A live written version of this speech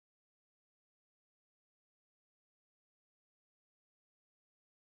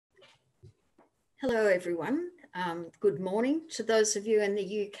Hello, everyone. Good morning to those of you in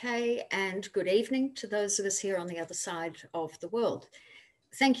the UK and good evening to those of us here on the other side of the world.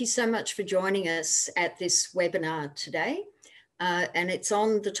 Thank you so much for joining us at this webinar today, and it's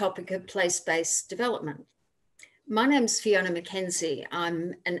on the topic of place-based development. My name's Fiona McKenzie.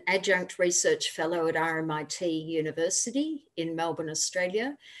 I'm an adjunct research fellow at RMIT University in Melbourne,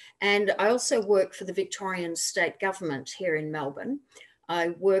 Australia, and I also work for the Victorian state government here in Melbourne.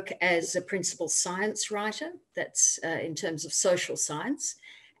 I work as a principal science writer, that's in terms of social science,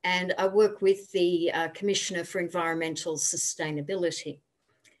 and I work with the Commissioner for Environmental Sustainability.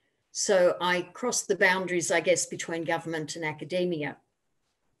 So I cross the boundaries, I guess, between government and academia.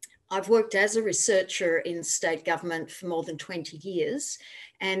 I've worked as a researcher in state government for more than 20 years,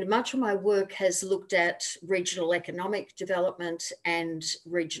 and much of my work has looked at regional economic development and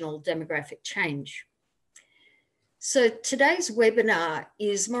regional demographic change. So today's webinar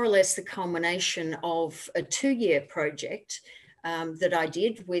is more or less the culmination of a 2-year project that I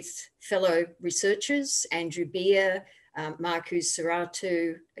did with fellow researchers, Andrew Beer, Marku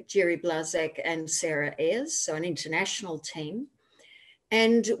Suratu, Jerry Blazek, and Sarah Ayres, so an international team.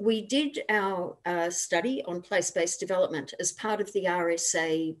 And we did our study on place-based development as part of the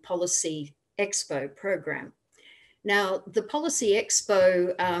RSA Policy Expo program. Now, the Policy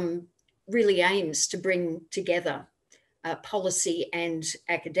Expo really aims to bring together policy and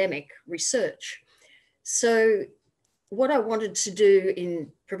academic research. So what I wanted to do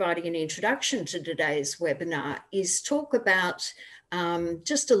in providing an introduction to today's webinar is talk about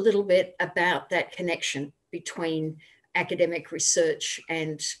just a little bit about that connection between academic research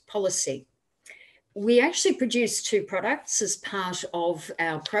and policy. We actually produced 2 products as part of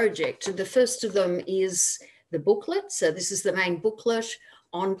our project. The first of them is the booklet. So this is the main booklet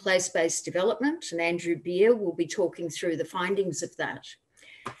on place-based development, and Andrew Beer will be talking through the findings of that.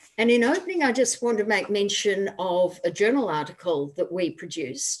 And in opening, I just want to make mention of a journal article that we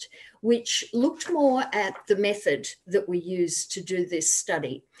produced, which looked more at the method that we used to do this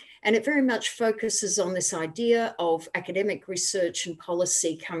study. And it very much focuses on this idea of academic research and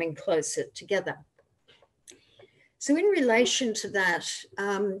policy coming closer together. So in relation to that,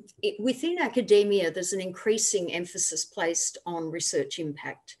 within academia, there's an increasing emphasis placed on research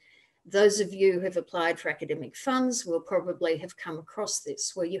impact. Those of you who have applied for academic funds will probably have come across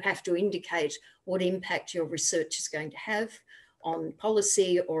this, where you have to indicate what impact your research is going to have on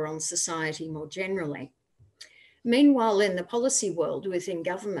policy or on society more generally. Meanwhile, in the policy world within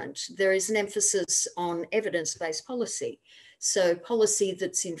government, there is an emphasis on evidence-based policy. So policy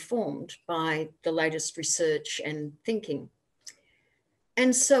that's informed by the latest research and thinking.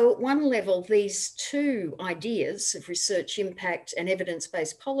 And so at one level, these 2 ideas of research impact and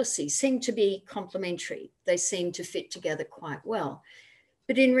evidence-based policy seem to be complementary. They seem to fit together quite well.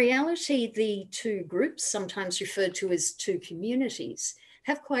 But in reality, the 2 groups, sometimes referred to as 2 communities,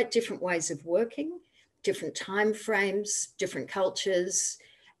 have quite different ways of working, different timeframes, different cultures.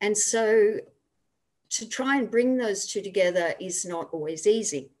 And so to try and bring those 2 together is not always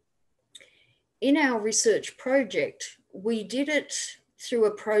easy. In our research project, we did it through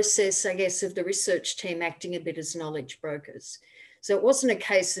a process, I guess, of the research team acting a bit as knowledge brokers. So it wasn't a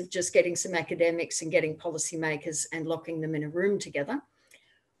case of just getting some academics and getting policymakers and locking them in a room together.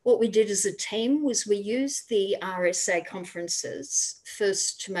 What we did as a team was we used the RSA conferences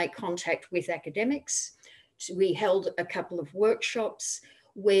first to make contact with academics. We held a couple of workshops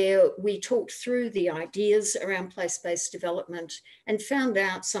where we talked through the ideas around place-based development and found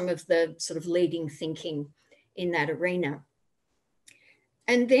out some of the sort of leading thinking in that arena.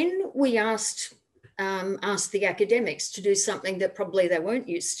 And then we asked the academics to do something that probably they weren't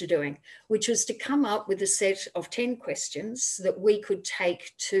used to doing, which was to come up with a set of 10 questions that we could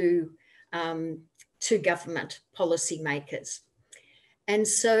take to government policymakers. And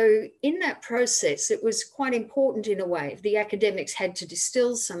so in that process, it was quite important in a way. The academics had to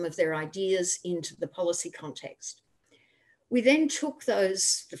distill some of their ideas into the policy context. We then took the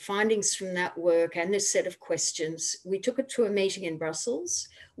findings from that work and this set of questions, we took it to a meeting in Brussels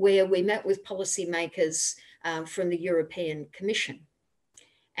where we met with policymakers from the European Commission.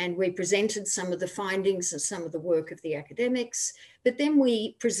 And we presented some of the findings and some of the work of the academics, but then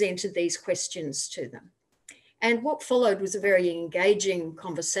we presented these questions to them. And what followed was a very engaging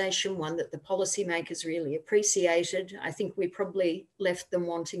conversation, one that the policymakers really appreciated. I think we probably left them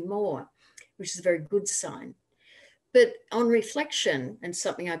wanting more, which is a very good sign. But on reflection, and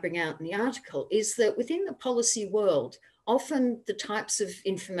something I bring out in the article, is that within the policy world, often the types of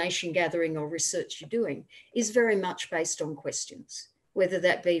information gathering or research you're doing is very much based on questions, whether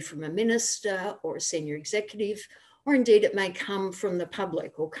that be from a minister or a senior executive, or indeed it may come from the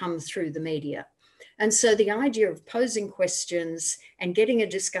public or come through the media. And so the idea of posing questions and getting a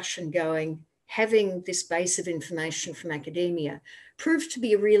discussion going, having this base of information from academia, proved to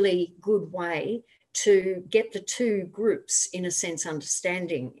be a really good way to get the two groups, in a sense,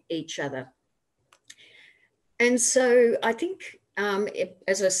 understanding each other. And so I think,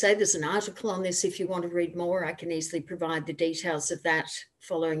 as I say, there's an article on this. If you want to read more, I can easily provide the details of that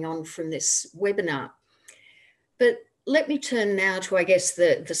following on from this webinar. But let me turn now to, I guess,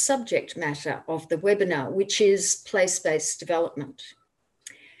 the subject matter of the webinar, which is place-based development.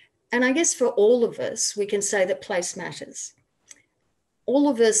 And I guess for all of us, we can say that place matters. All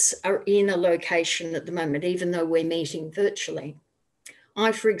of us are in a location at the moment, even though we're meeting virtually.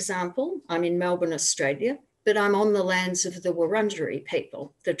 I, for example, I'm in Melbourne, Australia, but I'm on the lands of the Wurundjeri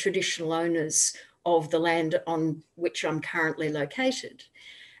people, the traditional owners of the land on which I'm currently located.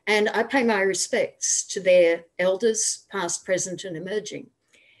 And I pay my respects to their elders, past, present, and emerging,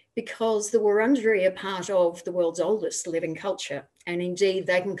 because the Wurundjeri are part of the world's oldest living culture. And indeed,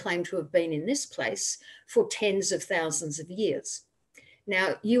 they can claim to have been in this place for tens of thousands of years.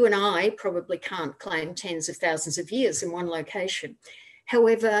 Now, you and I probably can't claim tens of thousands of years in one location.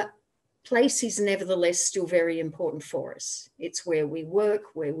 However, place is nevertheless still very important for us. It's where we work,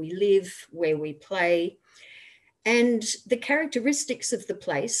 where we live, where we play. And the characteristics of the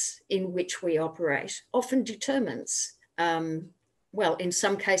place in which we operate often determines, well, in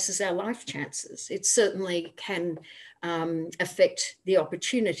some cases, our life chances. It certainly can affect the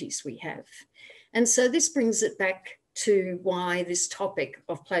opportunities we have. And so this brings it back to why this topic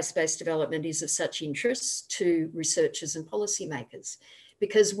of place-based development is of such interest to researchers and policymakers,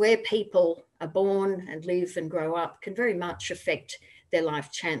 because where people are born and live and grow up can very much affect their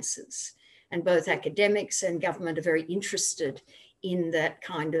life chances. And both academics and government are very interested in that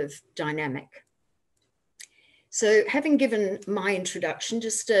kind of dynamic. So having given my introduction,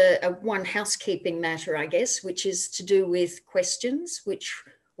 just a one housekeeping matter, I guess, which is to do with questions, which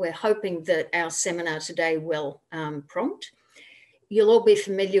we're hoping that our seminar today will prompt. You'll all be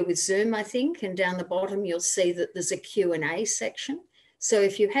familiar with Zoom, I think, and down the bottom, you'll see that there's a Q&A section. So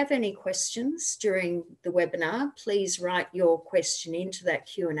if you have any questions during the webinar, please write your question into that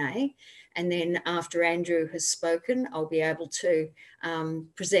Q&A. And then after Andrew has spoken, I'll be able to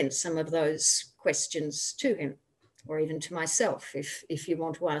present some of those questions to him, or even to myself, if you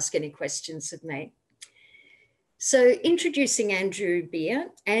want to ask any questions of me. So introducing Andrew Beer.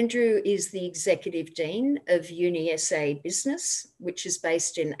 Andrew is the Executive Dean of UniSA Business, which is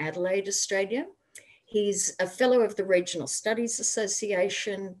based in Adelaide, Australia. He's a Fellow of the Regional Studies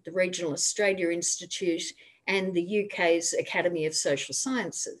Association, the Regional Australia Institute, and the UK's Academy of Social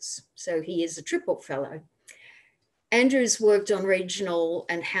Sciences. So he is a triple fellow. Andrew's worked on regional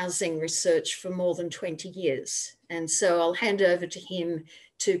and housing research for more than 20 years. And so I'll hand over to him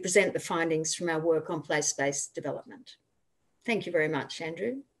to present the findings from our work on place-based development. Thank you very much,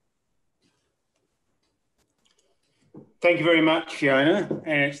 Andrew. Thank you very much, Fiona.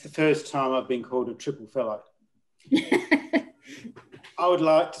 And it's the first time I've been called a triple fellow. I would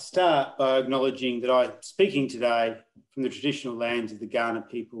like to start by acknowledging that I'm speaking today from the traditional lands of the Kaurna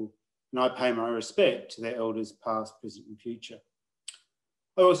people, and I pay my respect to their elders past, present and future.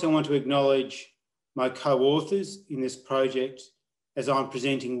 I also want to acknowledge my co-authors in this project as I'm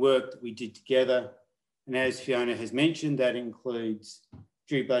presenting work that we did together. And as Fiona has mentioned, that includes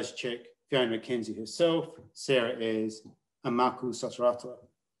Drew Blazchek, Fiona McKenzie herself, Sarah Ayres and Marku Sotaratla.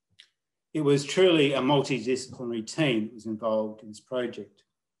 It was truly a multidisciplinary team that was involved in this project.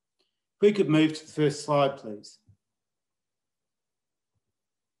 If we could move to the first slide, please.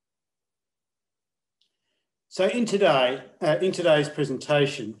 So in today's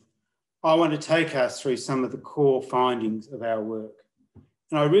presentation, I want to take us through some of the core findings of our work.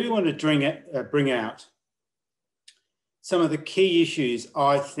 And I really want to bring out some of the key issues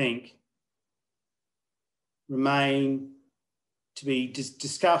I think remain to be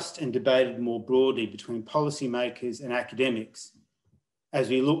discussed and debated more broadly between policymakers and academics as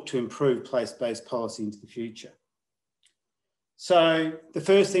we look to improve place-based policy into the future. So the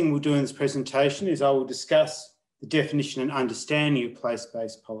first thing we'll do in this presentation is I will discuss the definition and understanding of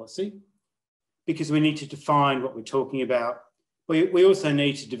place-based policy, because we need to define what we're talking about. We also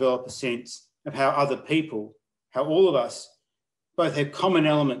need to develop a sense of how other people, how all of us both have common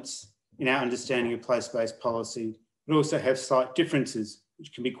elements in our understanding of place-based policy, but also have slight differences,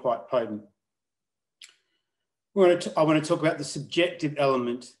 which can be quite potent. I want to talk about the subjective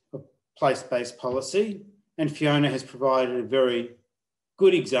element of place-based policy, and Fiona has provided a very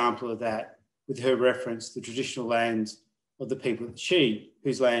good example of that with her reference to the traditional lands of the people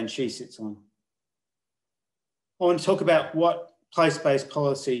whose land she sits on. I want to talk about what place-based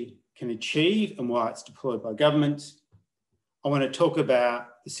policy can achieve and why it's deployed by governments. I want to talk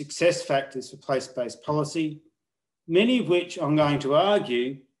about the success factors for place-based policy, many of which I'm going to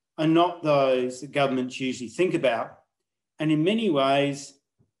argue are not those that governments usually think about, and in many ways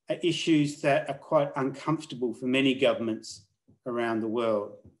are issues that are quite uncomfortable for many governments around the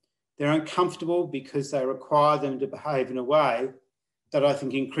world. They're uncomfortable because they require them to behave in a way that I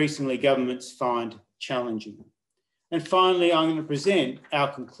think increasingly governments find challenging. And finally, I'm going to present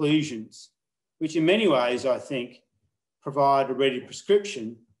our conclusions, which in many ways I think provide a ready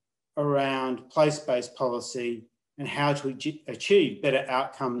prescription around place-based policy and how to achieve better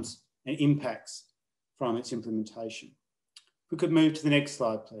outcomes and impacts from its implementation. If we could move to the next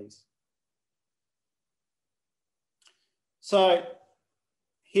slide, please. So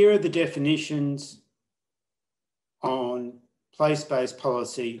here are the definitions on place-based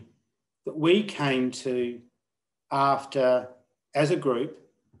policy that we came to after, as a group,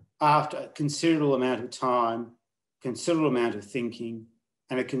 after a considerable amount of time, considerable amount of thinking,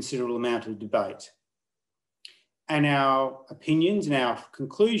 and a considerable amount of debate. And our opinions and our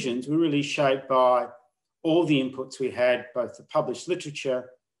conclusions were really shaped by all the inputs we had, both the published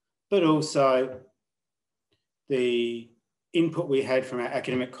literature, but also the input we had from our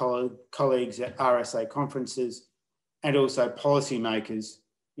academic colleagues at RSA conferences and also policymakers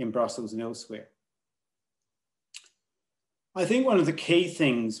in Brussels and elsewhere. I think one of the key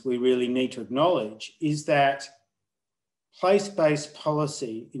things we really need to acknowledge is that place-based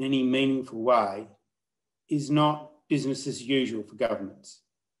policy in any meaningful way is not business as usual for governments.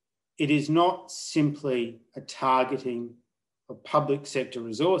 It is not simply a targeting of public sector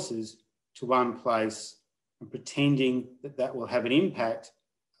resources to one place and pretending that that will have an impact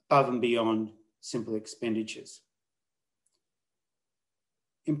above and beyond simple expenditures.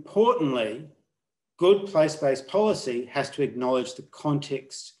 Importantly, good place-based policy has to acknowledge the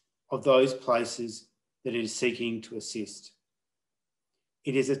context of those places that it is seeking to assist.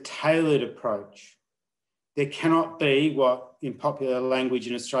 It is a tailored approach. There cannot be what in popular language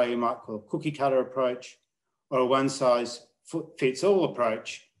in Australia you might call a cookie cutter approach or a one-size-fits-all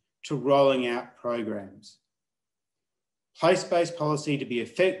approach to rolling out programs. Place-based policy, to be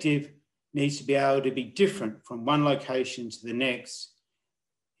effective, needs to be able to be different from one location to the next.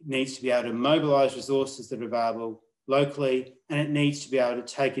 It needs to be able to mobilise resources that are available locally, and it needs to be able to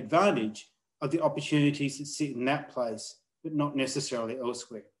take advantage of the opportunities that sit in that place, but not necessarily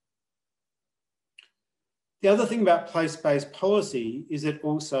elsewhere. The other thing about place-based policy is it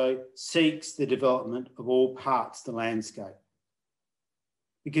also seeks the development of all parts of the landscape.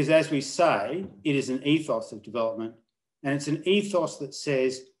 Because as we say, it is an ethos of development, and it's an ethos that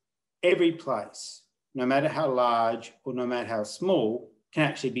says every place, no matter how large or no matter how small, can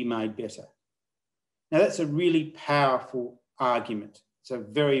actually be made better. Now that's a really powerful argument. It's a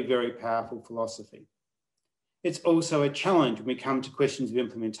very, very powerful philosophy. It's also a challenge when we come to questions of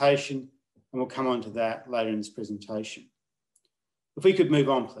implementation, and we'll come on to that later in this presentation. If we could move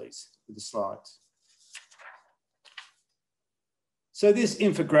on, please, with the slides. So this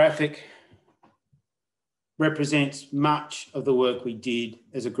infographic represents much of the work we did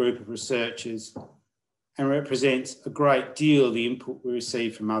as a group of researchers and represents a great deal of the input we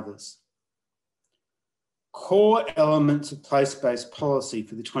received from others. Core elements of place-based policy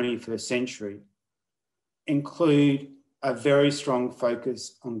for the 21st century include a very strong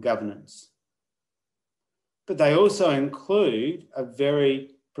focus on governance. But they also include a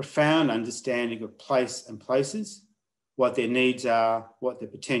very profound understanding of place and places, what their needs are, what their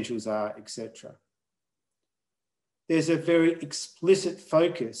potentials are, etc. There's a very explicit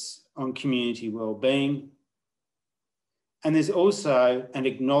focus on community well-being, and there's also an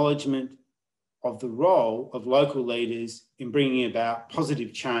acknowledgement of the role of local leaders in bringing about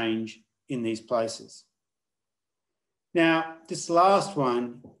positive change in these places. Now, this last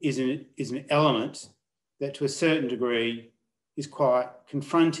one is an element that to a certain degree is quite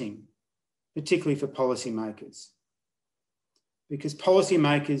confronting, particularly for policymakers, because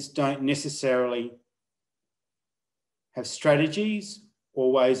policymakers don't necessarily have strategies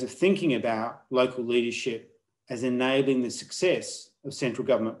or ways of thinking about local leadership as enabling the success of central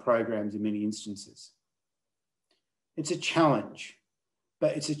government programs in many instances. It's a challenge,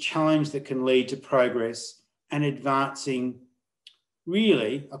 but it's a challenge that can lead to progress and advancing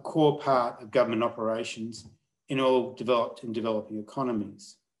really a core part of government operations in all developed and developing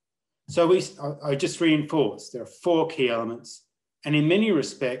economies. So I just reinforce there are 4 key elements, and in many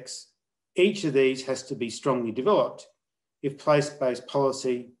respects, each of these has to be strongly developed if place-based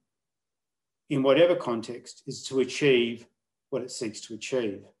policy, in whatever context, is to achieve what it seeks to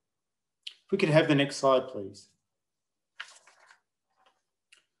achieve. If we could have the next slide, please.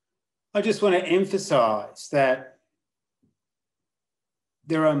 I just want to emphasise that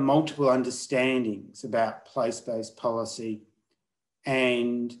there are multiple understandings about place-based policy,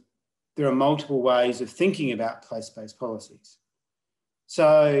 and there are multiple ways of thinking about place-based policies.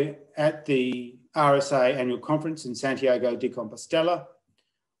 So at the RSA annual conference in Santiago de Compostela,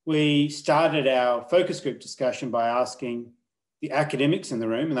 we started our focus group discussion by asking the academics in the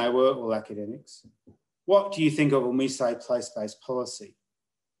room, and they were all academics, what do you think of when we say place-based policy?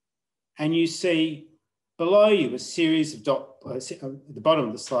 And you see below you a series of at the bottom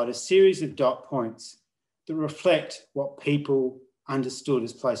of the slide, a series of dot points that reflect what people understood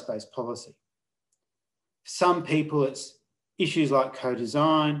as place-based policy. For some people, it's issues like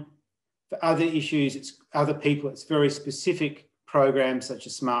co-design. For other issues, it's other people, it's very specific programs such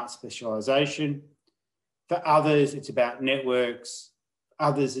as smart specialisation. For others, it's about networks. For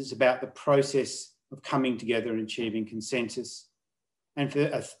others, it's about the process of coming together and achieving consensus. And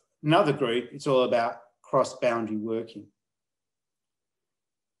for another group, it's all about cross-boundary working.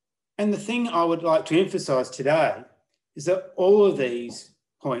 And the thing I would like to emphasise today is that all of these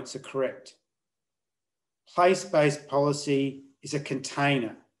points are correct. Place-based policy is a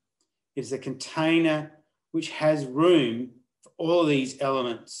container. It is a container which has room for all of these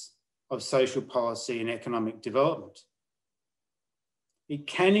elements of social policy and economic development. It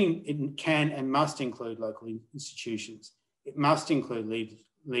can and must include local institutions. It must include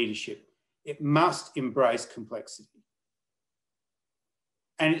leadership. It must embrace complexity.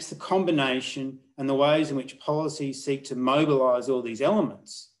 And it's the combination and the ways in which policies seek to mobilise all these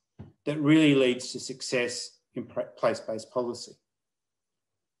elements that really leads to success in place-based policy.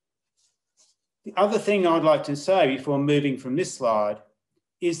 The other thing I'd like to say before moving from this slide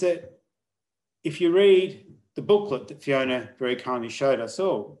is that if you read the booklet that Fiona very kindly showed us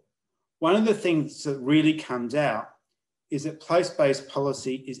all, one of the things that really comes out is that place-based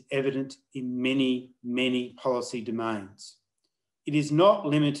policy is evident in many, many policy domains. It is not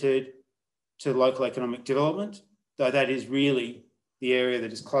limited to local economic development, though that is really the area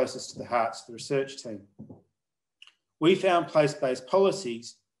that is closest to the hearts of the research team. We found place-based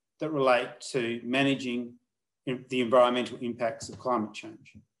policies that relate to managing the environmental impacts of climate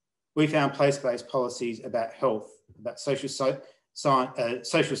change. We found place-based policies about health, about social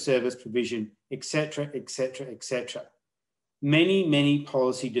service provision, etc., etc., etc. Many, many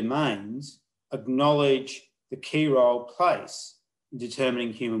policy domains acknowledge the key role placed in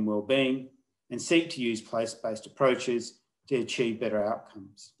determining human well-being and seek to use place-based approaches to achieve better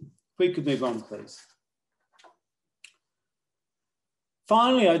outcomes. If we could move on, please.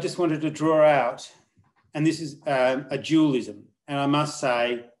 Finally, I just wanted to draw out, and this is a dualism, and I must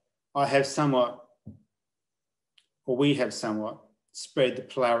say I have somewhat, or we have somewhat, spread the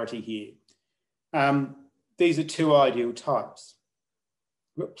polarity here. These are two ideal types.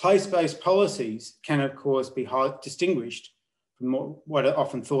 Place-based policies can, of course, be distinguished from what are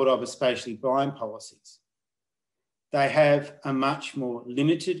often thought of as spatially blind policies. They have a much more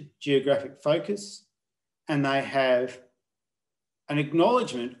limited geographic focus, and they have an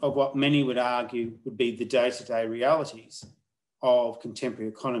acknowledgement of what many would argue would be the day-to-day realities of contemporary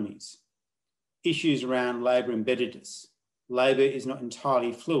economies. Issues around labour embeddedness. Labour is not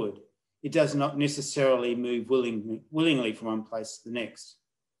entirely fluid. It does not necessarily move willingly from one place to the next.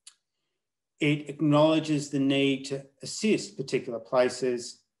 It acknowledges the need to assist particular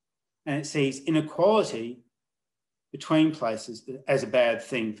places, and it sees inequality between places as a bad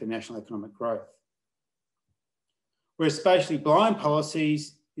thing for national economic growth. Whereas spatially blind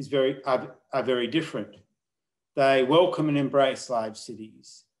policies are very different. They welcome and embrace large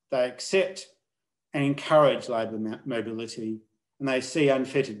cities. They accept and encourage labour mobility, and they see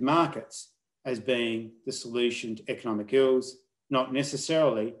unfettered markets as being the solution to economic ills, not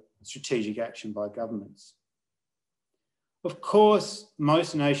necessarily strategic action by governments. Of course,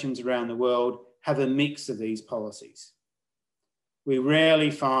 most nations around the world have a mix of these policies. We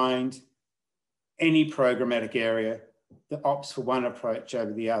rarely find any programmatic area that opts for one approach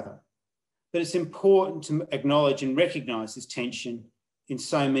over the other. But it's important to acknowledge and recognise this tension in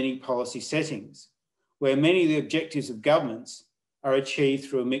so many policy settings, where many of the objectives of governments are achieved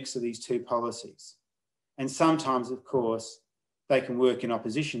through a mix of these two policies. And sometimes, of course, they can work in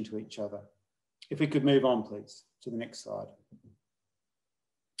opposition to each other. If we could move on, please, to the next slide.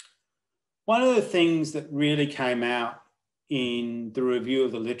 One of the things that really came out in the review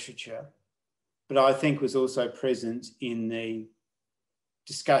of the literature, but I think was also present in the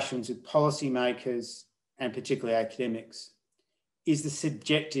discussions with policymakers and particularly academics, is the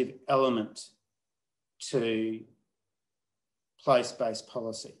subjective element to place-based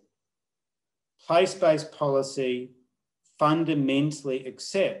policy. Place-based policy fundamentally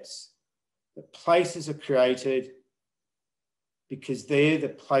accepts that places are created because they're the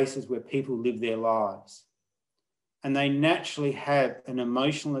places where people live their lives. And they naturally have an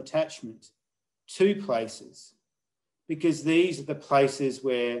emotional attachment to places because these are the places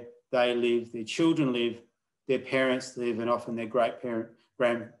where they live, their children live, their parents live, and often their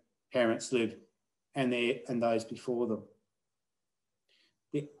grandparents live, and those before them.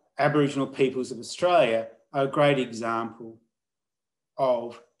 The Aboriginal peoples of Australia are a great example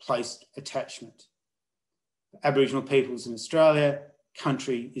of place attachment. Aboriginal peoples in Australia,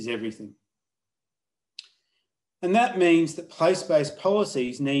 country is everything. And that means that place-based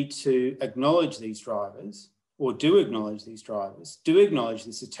policies need to acknowledge these drivers, or do acknowledge these drivers, do acknowledge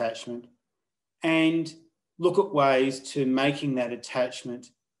this attachment, and look at ways to making that attachment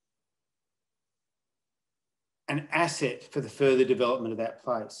an asset for the further development of that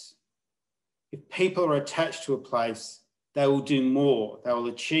place. If people are attached to a place, they will do more, they will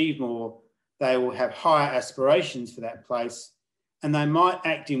achieve more, they will have higher aspirations for that place, and they might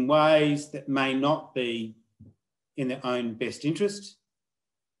act in ways that may not be in their own best interest,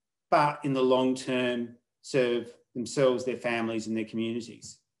 but in the long term serve themselves, their families and their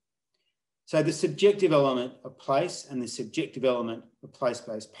communities. So the subjective element of place and the subjective element of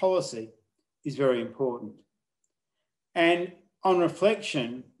place-based policy is very important. And on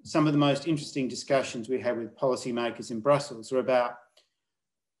reflection, some of the most interesting discussions we have with policymakers in Brussels are about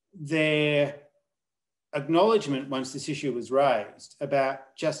their acknowledgement, once this issue was raised,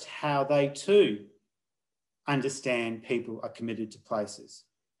 about just how they too understand people are committed to places,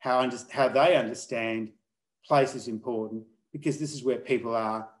 how they understand place is important because this is where people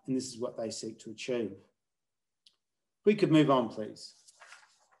are and this is what they seek to achieve. If we could move on, please.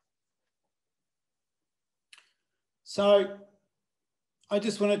 So I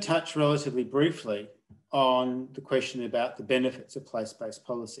just want to touch relatively briefly on the question about the benefits of place-based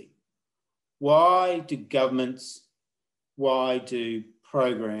policy. Why do governments, why do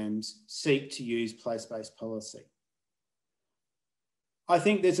programs seek to use place-based policy? I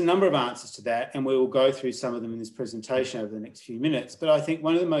think there's a number of answers to that, and we will go through some of them in this presentation over the next few minutes. But I think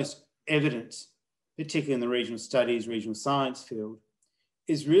one of the most evident, particularly in the regional studies, regional science field,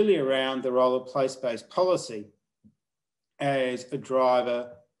 is really around the role of place-based policy as a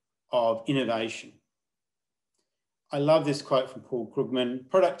driver of innovation. I love this quote from Paul Krugman: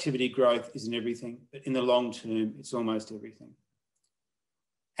 productivity growth isn't everything, but in the long term, it's almost everything.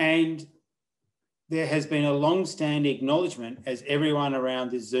 And there has been a long-standing acknowledgement, as everyone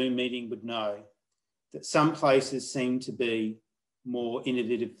around this Zoom meeting would know, that some places seem to be more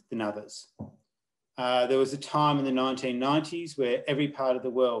innovative than others. There was a time in the 1990s where every part of the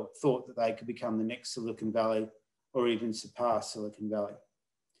world thought that they could become the next Silicon Valley or even surpass Silicon Valley.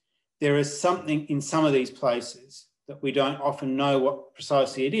 There is something in some of these places that we don't often know what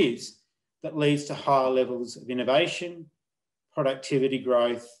precisely it is that leads to higher levels of innovation, productivity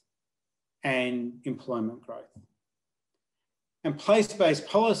growth, and employment growth. And place-based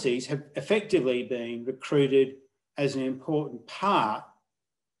policies have effectively been recruited as an important part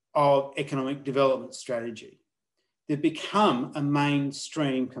of economic development strategy. They've become a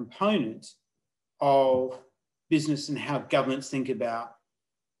mainstream component of business and how governments think about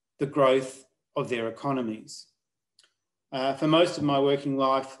the growth of their economies. For most of my working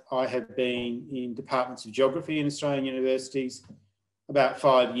life, I have been in departments of geography in Australian universities. About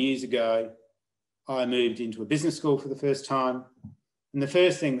 5 years ago, I moved into a business school for the first time. And the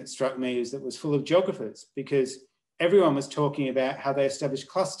first thing that struck me is that it was full of geographers, because everyone was talking about how they established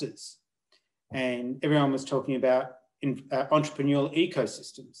clusters, and everyone was talking about entrepreneurial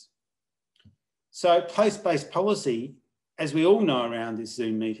ecosystems. So place-based policy, as we all know around this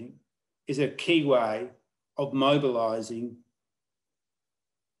Zoom meeting, is a key way of mobilising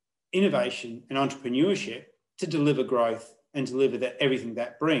innovation and entrepreneurship to deliver growth and deliver everything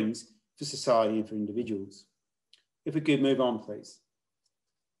that brings for society and for individuals. If we could move on, please.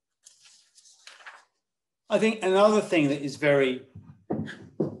 I think another thing that is very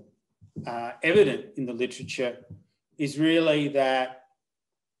evident in the literature is really that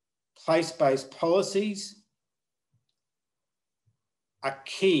place-based policies are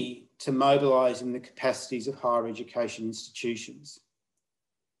key to mobilising the capacities of higher education institutions.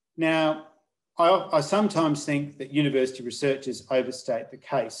 Now, I sometimes think that university researchers overstate the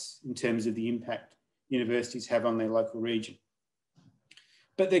case in terms of the impact universities have on their local region.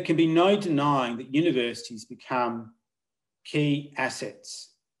 But there can be no denying that universities become key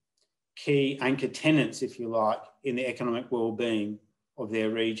assets, key anchor tenants, if you like, in the economic well-being of their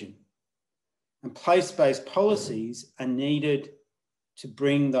region. And place-based policies are needed to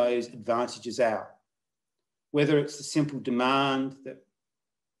bring those advantages out, whether it's the simple demand that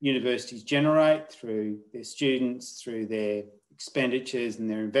universities generate through their students, through their expenditures and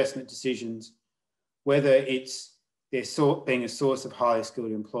their investment decisions, whether it's being a source of highly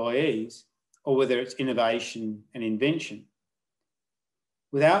skilled employees or whether it's innovation and invention.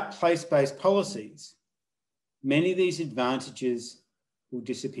 Without place-based policies, many of these advantages will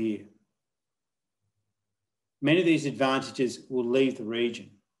disappear. Many of these advantages will leave the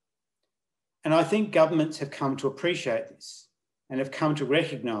region. And I think governments have come to appreciate this and have come to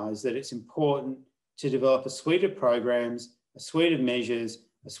recognise that it's important to develop a suite of programs, a suite of measures,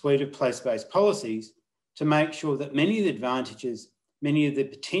 a suite of place-based policies to make sure that many of the advantages, many of the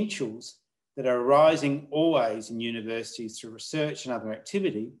potentials that are arising always in universities through research and other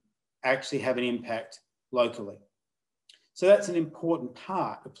activity actually have an impact locally. So that's an important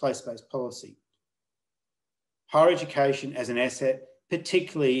part of place-based policy. Higher education as an asset,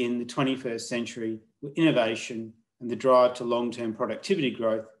 particularly in the 21st century, where innovation and the drive to long-term productivity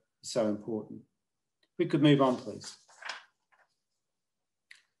growth is so important. If we could move on, please.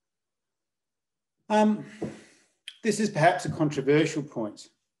 This is perhaps a controversial point.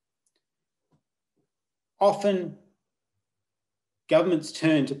 Often, governments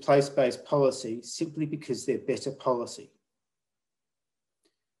turn to place-based policy simply because they're better policy.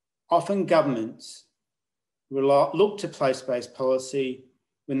 Often governments look to place-based policy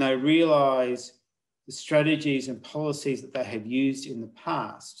when they realise the strategies and policies that they have used in the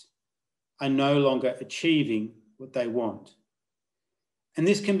past are no longer achieving what they want. And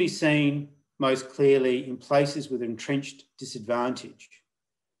this can be seen most clearly in places with entrenched disadvantage,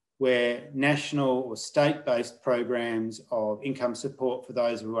 where national or state-based programs of income support for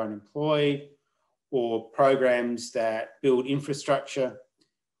those who are unemployed or programs that build infrastructure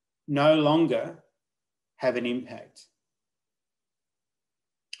no longer have an impact.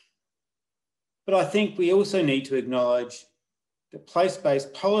 But I think we also need to acknowledge that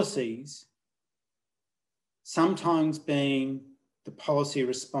place-based policies, sometimes being the policy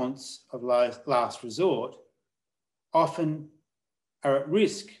response of last resort, often are at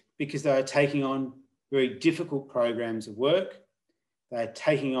risk because they are taking on very difficult programs of work. They are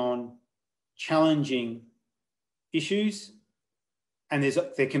taking on challenging issues, and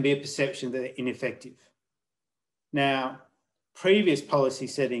there can be a perception that they're ineffective. Now, previous policy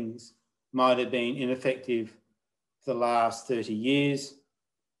settings might have been ineffective for the last 30 years,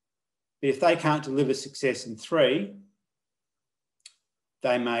 but if they can't deliver success in 3,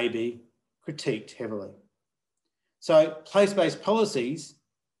 they may be critiqued heavily. So place-based policies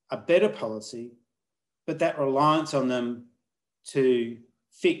are better policy, but that reliance on them to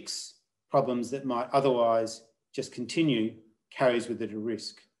fix problems that might otherwise just continue carries with it a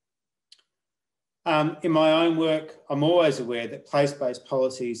risk. In my own work, I'm always aware that place-based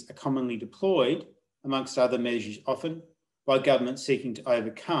policies are commonly deployed, amongst other measures often, by governments seeking to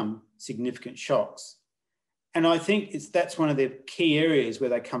overcome significant shocks. And I think that's one of the key areas where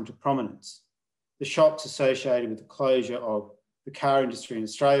they come to prominence. The shocks associated with the closure of the car industry in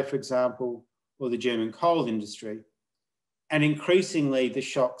Australia, for example, or the German coal industry, and increasingly the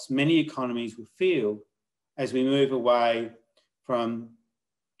shocks many economies will feel as we move away from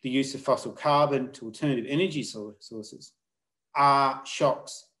the use of fossil carbon to alternative energy sources, are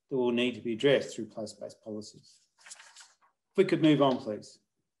shocks that will need to be addressed through place-based policies. If we could move on, please.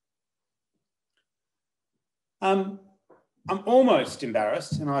 I'm almost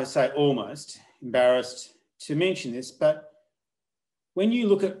embarrassed, and I say almost embarrassed to mention this, but when you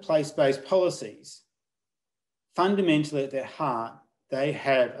look at place-based policies, fundamentally at their heart, they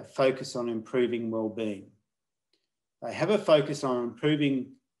have a focus on improving well-being. They have a focus on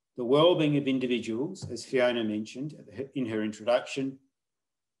improving the well-being of individuals, as Fiona mentioned in her introduction,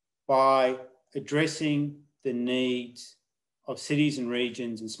 by addressing the needs of cities and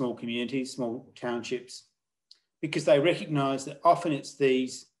regions and small communities, small townships, because they recognise that often it's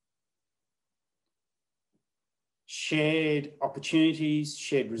these shared opportunities,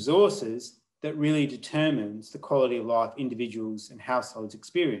 shared resources that really determines the quality of life individuals and households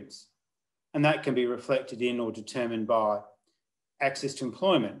experience. And that can be reflected in or determined by access to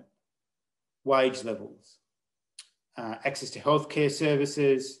employment, wage levels, access to healthcare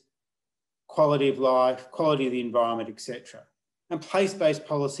services, quality of life, quality of the environment, etc. And place-based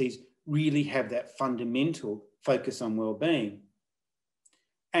policies really have that fundamental focus on well-being.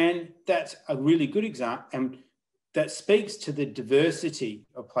 And that's a really good example, and that speaks to the diversity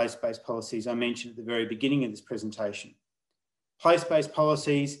of place-based policies I mentioned at the very beginning of this presentation. Place-based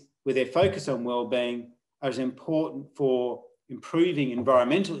policies with their focus on well-being are as important for improving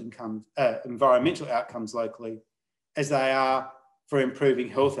environmental outcomes locally as they are for improving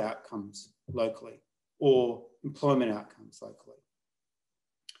health outcomes locally or employment outcomes locally.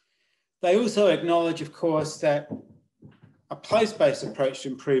 They also acknowledge, of course, that a place-based approach to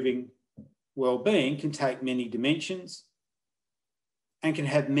improving well-being can take many dimensions and can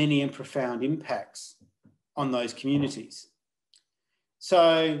have many and profound impacts on those communities.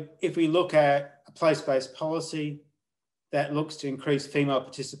 So if we look at a place-based policy that looks to increase female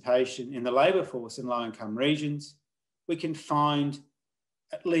participation in the labour force in low-income regions, we can find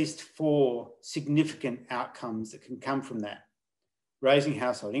at least 4 significant outcomes that can come from that. Raising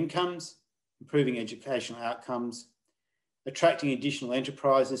household incomes, improving educational outcomes, attracting additional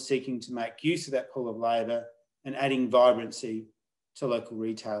enterprises seeking to make use of that pool of labour, and adding vibrancy to local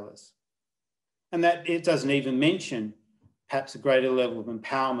retailers. And that it doesn't even mention perhaps a greater level of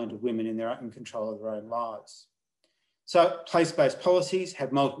empowerment of women in control of their own lives. So place-based policies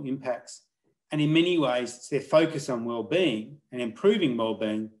have multiple impacts, and in many ways it's their focus on well-being and improving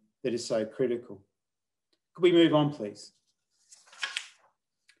well-being that is so critical. Could we move on, please?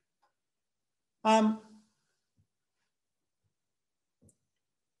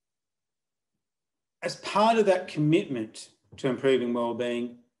 As part of that commitment to improving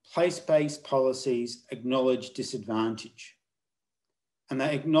well-being, place-based policies acknowledge disadvantage. And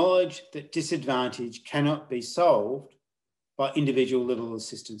they acknowledge that disadvantage cannot be solved by individual little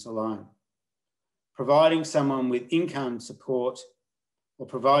assistance alone. Providing someone with income support or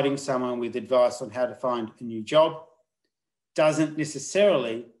providing someone with advice on how to find a new job doesn't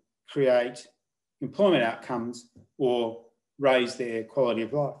necessarily create employment outcomes or raise their quality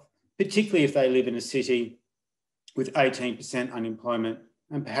of life, particularly if they live in a city with 18% unemployment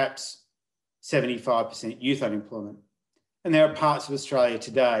and perhaps 75% youth unemployment. And there are parts of Australia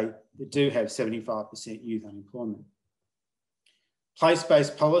today that do have 75% youth unemployment.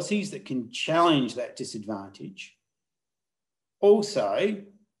 Place-based policies that can challenge that disadvantage also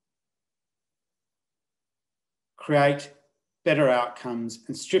create better outcomes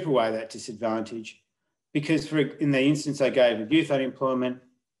and strip away that disadvantage, because in the instance I gave of youth unemployment,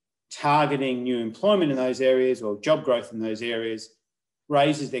 targeting new employment in those areas or job growth in those areas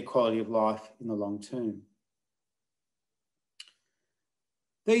raises their quality of life in the long term.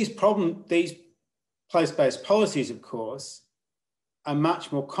 These place-based policies, of course, are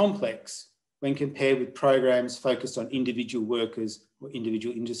much more complex when compared with programs focused on individual workers or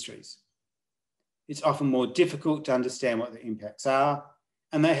individual industries. It's often more difficult to understand what the impacts are,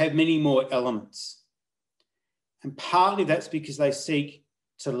 and they have many more elements. And partly that's because they seek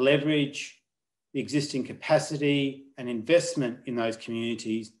to leverage the existing capacity and investment in those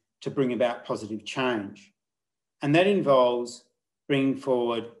communities to bring about positive change. And that involves bringing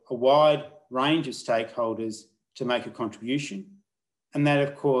forward a wide range of stakeholders to make a contribution. And that,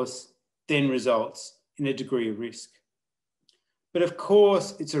 of course, then results in a degree of risk. But of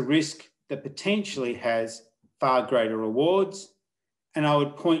course, it's a risk that potentially has far greater rewards. And I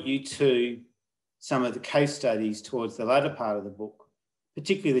would point you to some of the case studies towards the latter part of the book,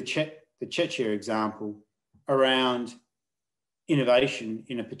 particularly the Czechia example around innovation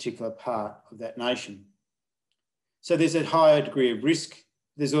in a particular part of that nation. So there's a higher degree of risk.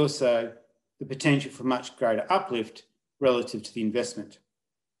 There's also the potential for much greater uplift relative to the investment.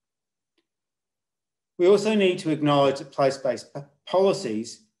 We also need to acknowledge that place-based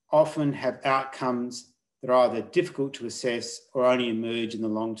policies often have outcomes that are either difficult to assess or only emerge in the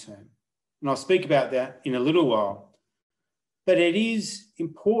long term. And I'll speak about that in a little while. But it is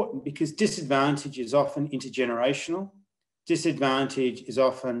important because disadvantage is often intergenerational. Disadvantage is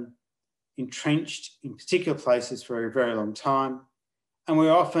often entrenched in particular places for a very long time. And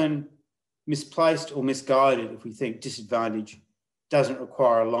we're often misplaced or misguided if we think disadvantage doesn't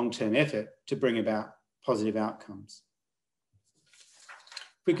require a long-term effort to bring about positive outcomes.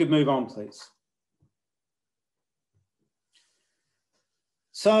 If we could move on, please.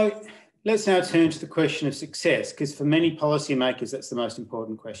 So let's now turn to the question of success, because for many policymakers, that's the most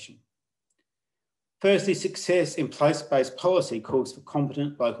important question. Firstly, success in place-based policy calls for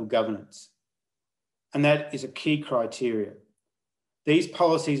competent local governance, and that is a key criteria. These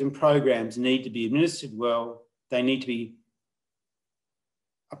policies and programs need to be administered well. They need to be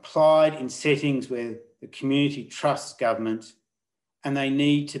applied in settings where the community trusts government, and they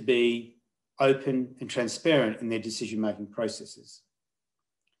need to be open and transparent in their decision-making processes.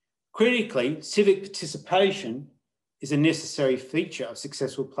 Critically, civic participation is a necessary feature of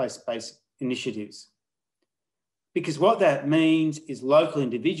successful place-based initiatives, because what that means is local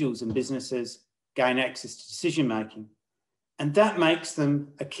individuals and businesses gain access to decision-making, and that makes them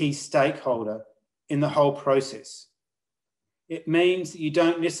a key stakeholder in the whole process. It means that you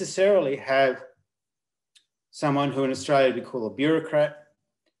don't necessarily have someone who in Australia we call a bureaucrat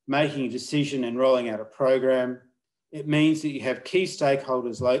making a decision and rolling out a program. It means that you have key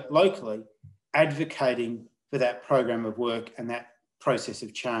stakeholders locally advocating for that program of work and that process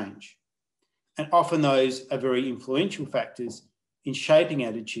of change. And often those are very influential factors in shaping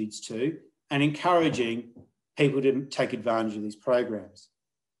attitudes to and encouraging people to take advantage of these programs.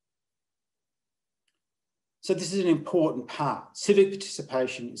 So this is an important part. Civic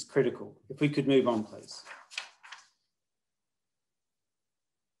participation is critical. If we could move on, please.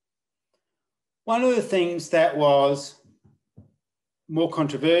 One of the things that was more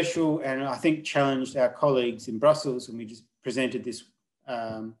controversial and I think challenged our colleagues in Brussels when we just presented this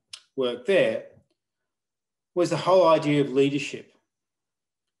work there was the whole idea of leadership.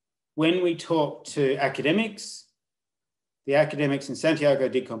 When we talked to academics, the academics in Santiago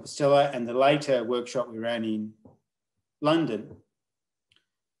de Compostela and the later workshop we ran in London,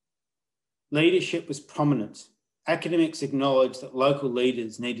 leadership was prominent. Academics acknowledged that local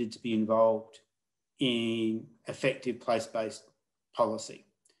leaders needed to be involved in effective place-based policy.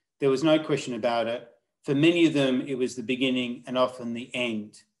 There was no question about it. For many of them, it was the beginning and often the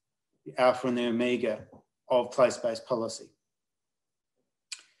end, the alpha and the omega of place-based policy.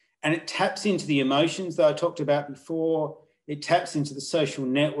 And it taps into the emotions that I talked about before. It taps into the social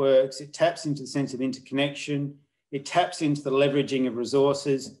networks. It taps into the sense of interconnection. It taps into the leveraging of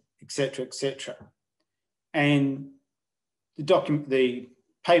resources, et cetera, et cetera. And the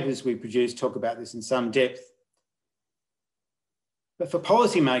papers we produced talk about this in some depth. But for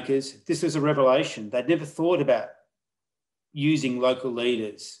policymakers, this was a revelation. They'd never thought about using local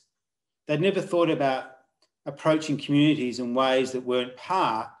leaders. They'd never thought about approaching communities in ways that weren't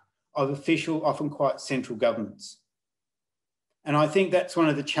part of official, often quite central governments. And I think that's one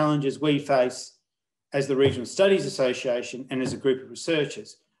of the challenges we face as the Regional Studies Association and as a group of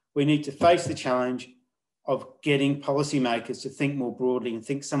researchers. We need to face the challenge of getting policymakers to think more broadly and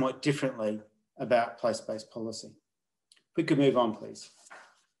think somewhat differently about place-based policy. If we could move on, please.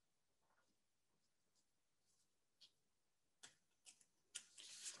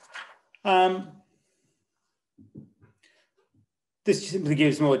 This simply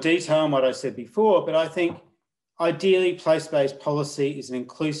gives more detail on what I said before, but I think ideally place-based policy is an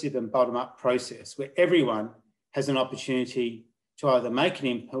inclusive and bottom-up process where everyone has an opportunity to either make an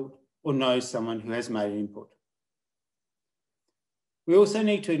input or know someone who has made an input. We also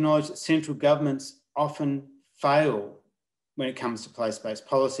need to acknowledge that central governments often fail when it comes to place-based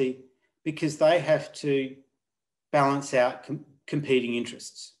policy because they have to balance out competing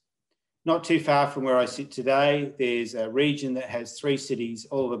interests. Not too far from where I sit today, there's a region that has 3 cities,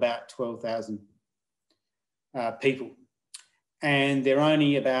 all of about 12,000 people. And they're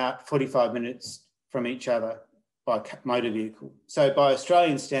only about 45 minutes from each other by motor vehicle. So by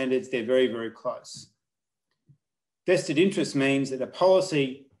Australian standards, they're very, very close. Vested interest means that a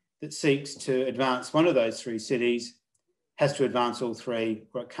policy that seeks to advance one of those 3 cities has to advance all 3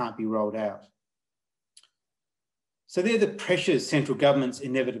 or it can't be rolled out. So they're the pressures central governments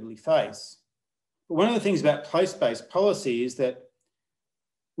inevitably face. But one of the things about place-based policy is that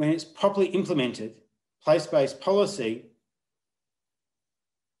when it's properly implemented, place-based policy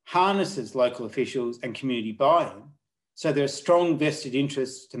harnesses local officials and community buy-in, so there are strong vested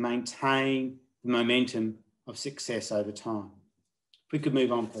interests to maintain the momentum of success over time. If we could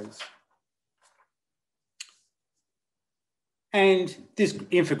move on, please. And this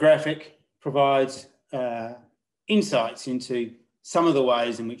infographic provides insights into some of the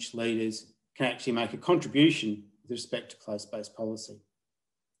ways in which leaders can actually make a contribution with respect to place-based policy.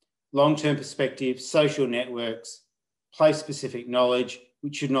 Long-term perspective, social networks, place-specific knowledge,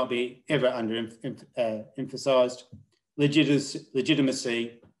 which should not be ever emphasised,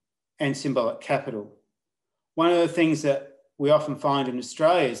 legitimacy and symbolic capital. One of the things that we often find in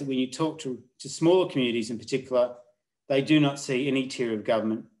Australia is that when you talk to smaller communities in particular, they do not see any tier of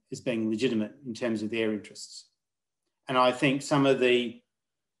government as being legitimate in terms of their interests. And I think some of the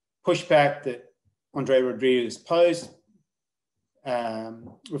pushback that Andre Rodriguez posed,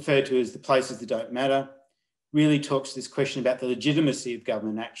 referred to as the places that don't matter, really talks to this question about the legitimacy of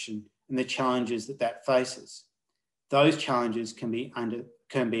government action and the challenges that that faces. Those challenges can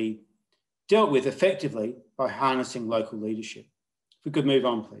be dealt with effectively by harnessing local leadership. If we could move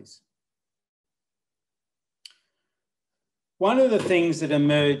on, please. One of the things that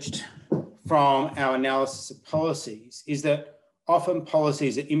emerged from our analysis of policies is that often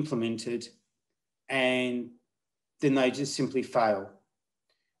policies are implemented and then they just simply fail.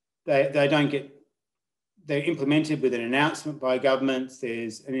 They're implemented with an announcement by governments.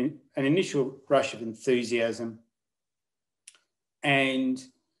 There's an initial rush of enthusiasm and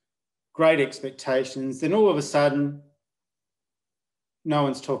great expectations. Then all of a sudden, no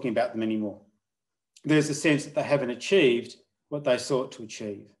one's talking about them anymore. there's a sense that they haven't achieved what they sought to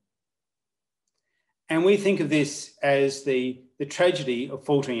achieve. And we think of this as the tragedy of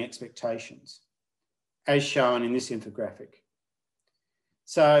faltering expectations, as shown in this infographic.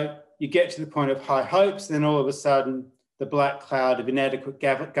 So you get to the point of high hopes, then all of a sudden the black cloud of inadequate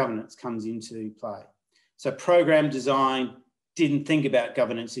governance comes into play. So program design didn't think about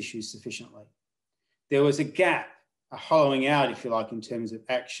governance issues sufficiently. There was a gap, a hollowing out, if you like, in terms of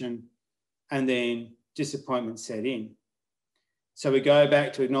action, and then disappointment set in. So we go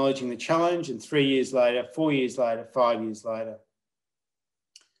back to acknowledging the challenge, and 3 years later, 4 years later, 5 years later,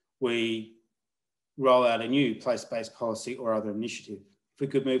 we roll out a new place-based policy or other initiative. If we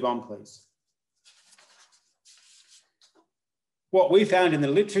could move on, please. What we found in the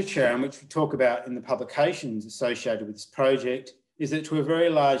literature, and which we talk about in the publications associated with this project, is that to a very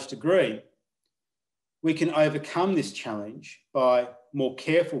large degree, we can overcome this challenge by more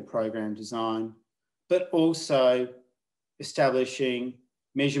careful program design, but also establishing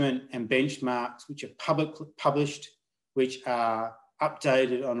measurement and benchmarks which are published, which are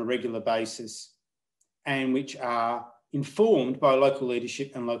updated on a regular basis, and which are informed by local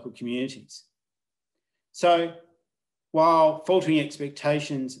leadership and local communities. So while faltering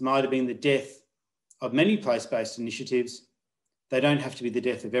expectations might have been the death of many place-based initiatives, they don't have to be the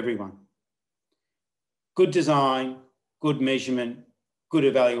death of everyone. Good design, good measurement, good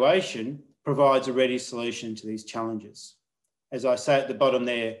evaluation provides a ready solution to these challenges. As I say at the bottom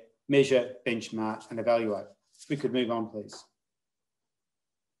there, measure, benchmark and evaluate. If we could move on, please.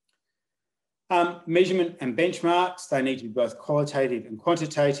 Measurement and benchmarks, they need to be both qualitative and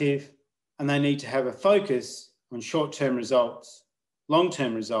quantitative, and they need to have a focus on short-term results,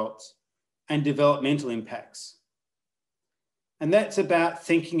 long-term results, and developmental impacts. And that's about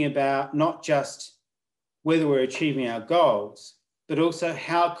thinking about not just whether we're achieving our goals, but also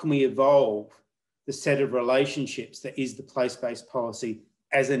how can we evolve the set of relationships that is the place-based policy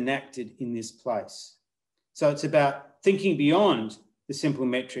as enacted in this place. So it's about thinking beyond the simple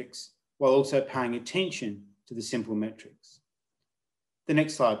metrics while also paying attention to the simple metrics. The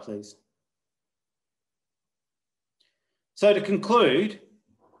next slide, please. So to conclude,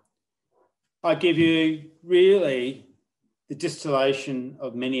 I give you really the distillation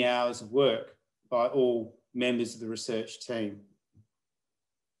of many hours of work by all members of the research team.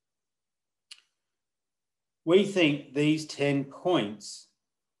 We think these 10 points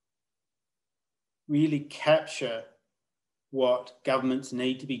really capture what governments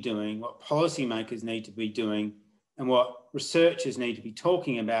need to be doing, what policymakers need to be doing, and what researchers need to be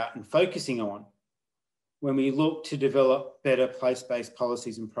talking about and focusing on when we look to develop better place-based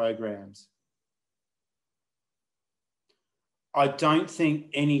policies and programs. I don't think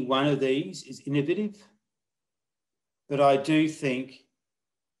any one of these is innovative, but I do think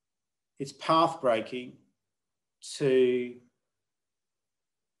it's path-breaking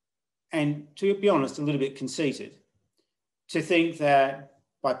and to be honest, a little bit conceited, to think that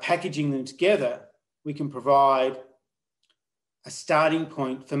by packaging them together, we can provide a starting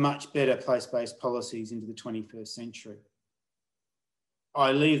point for much better place-based policies into the 21st century.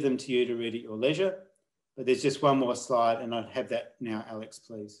 I leave them to you to read at your leisure, but there's just one more slide, and I'd have that now, Alex,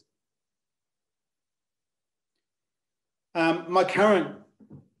 please. My current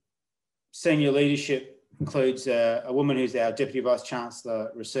senior leadership includes a woman who's our Deputy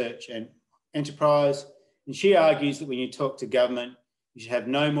Vice-Chancellor, Research and Enterprise, and she argues that when you talk to government, you should have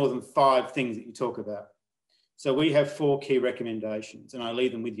no more than 5 things that you talk about. So we have 4 key recommendations, and I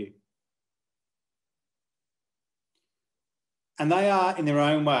leave them with you. And they are, in their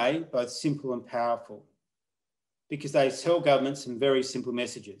own way, both simple and powerful, because they tell government some very simple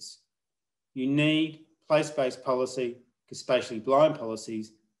messages. You need place-based policy, because spatially blind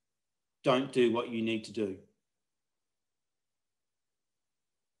policies don't do what you need to do.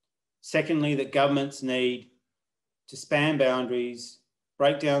 Secondly, that governments need to span boundaries,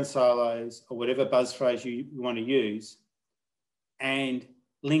 break down silos, or whatever buzz phrase you want to use, and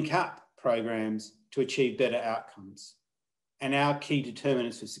link up programs to achieve better outcomes. And our key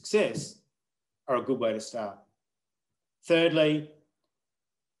determinants for success are a good way to start. Thirdly,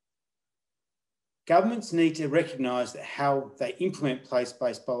 governments need to recognise that how they implement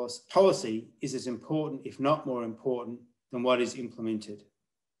place-based policy is as important, if not more important, than what is implemented.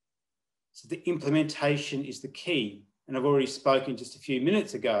 So the implementation is the key. And I've already spoken just a few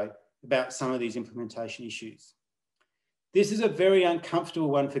minutes ago about some of these implementation issues. This is a very uncomfortable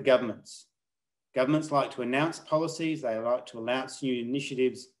one for governments. Governments like to announce policies, they like to announce new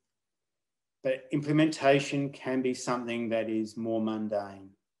initiatives, but implementation can be something that is more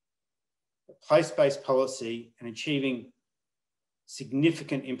mundane. Place-based policy and achieving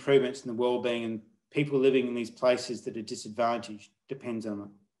significant improvements in the wellbeing and people living in these places that are disadvantaged depends on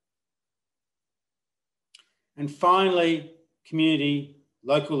them. And finally, community,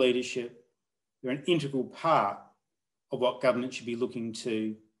 local leadership, they're an integral part of what government should be looking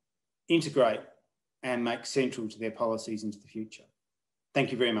to integrate and make central to their policies into the future.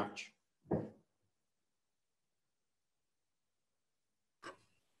 Thank you very much.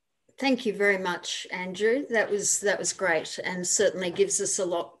 Thank you very much, Andrew. That was great and certainly gives us a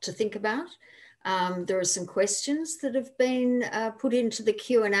lot to think about. There are some questions that have been put into the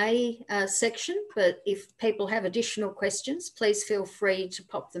Q&A section, but if people have additional questions, please feel free to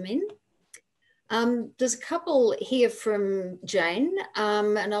pop them in. There's a couple here from Jane,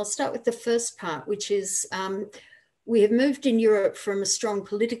 and I'll start with the first part, which is we have moved in Europe from a strong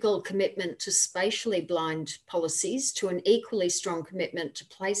political commitment to spatially blind policies to an equally strong commitment to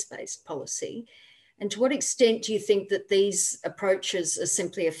place-based policy. And to what extent do you think that these approaches are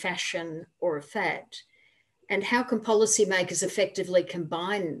simply a fashion or a fad? And how can policymakers effectively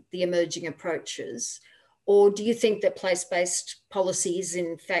combine the emerging approaches? Or do you think that place-based policy is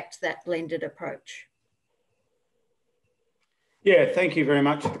in fact that blended approach? Yeah, thank you very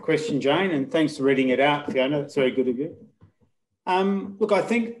much for the question, Jane, and thanks for reading it out, Fiona. It's very good of you. Look, I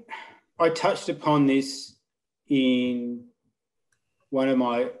think I touched upon this in one of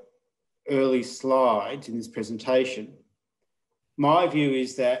my early slides in this presentation. My view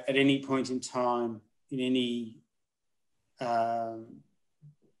is that at any point in time, in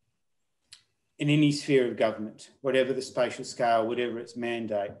any sphere of government, whatever the spatial scale, whatever its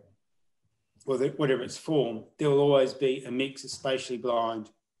mandate, or whatever its form, there will always be a mix of spatially blind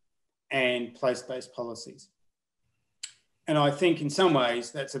and place-based policies. And I think in some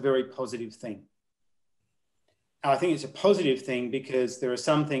ways that's a very positive thing. I think it's a positive thing because there are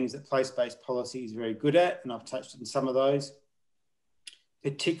some things that place-based policy is very good at, and I've touched on some of those,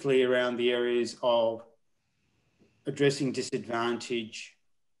 particularly around the areas of addressing disadvantage,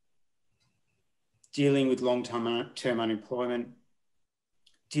 dealing with long-term unemployment,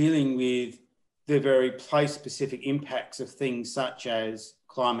 dealing with the very place-specific impacts of things such as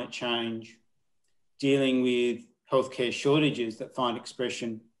climate change, dealing with healthcare shortages that find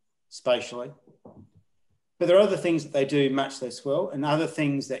expression spatially. But there are other things that they do much less well, and other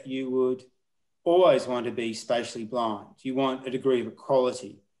things that you would always want to be spatially blind. You want a degree of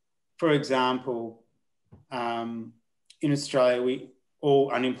equality. For example, in Australia,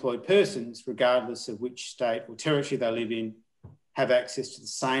 all unemployed persons, regardless of which state or territory they live in, have access to the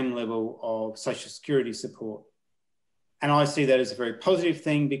same level of social security support. And I see that as a very positive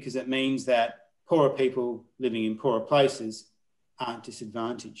thing because it means that poorer people living in poorer places aren't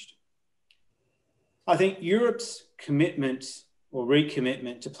disadvantaged. I think Europe's commitment or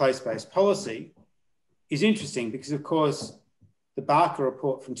recommitment to place-based policy is interesting because, of course, the Barker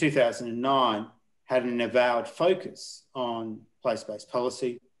report from 2009 had an avowed focus on place-based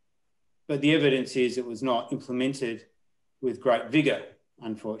policy, but the evidence is it was not implemented with great vigour,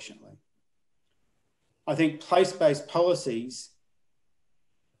 unfortunately. I think place-based policies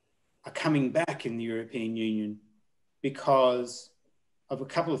are coming back in the European Union because of a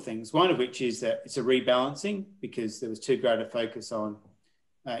couple of things, one of which is that it's a rebalancing because there was too great a focus on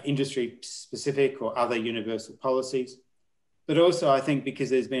industry-specific or other universal policies, but also I think because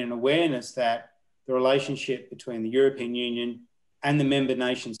there's been an awareness that the relationship between the European Union and the member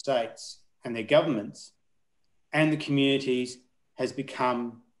nation states and their governments and the communities has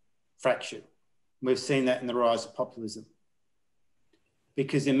become fractured. We've seen that in the rise of populism.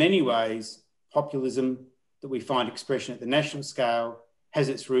 Because in many ways, populism that we find expression at the national scale has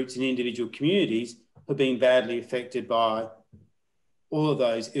its roots in individual communities who are being badly affected by all of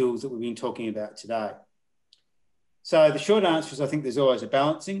those ills that we've been talking about today. So the short answer is I think there's always a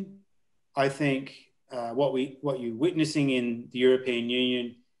balancing. I think what you're witnessing in the European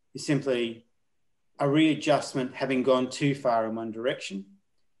Union is simply a readjustment having gone too far in one direction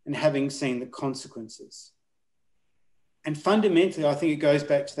and having seen the consequences. And fundamentally, I think it goes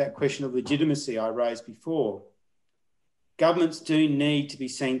back to that question of legitimacy I raised before. Governments do need to be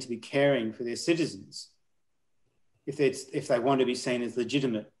seen to be caring for their citizens if they want to be seen as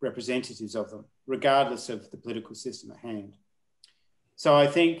legitimate representatives of them, regardless of the political system at hand. So I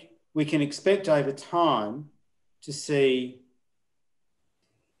think we can expect over time to see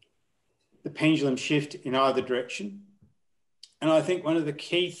the pendulum shift in either direction. And I think one of the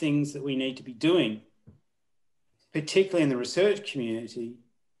key things that we need to be doing, particularly in the research community,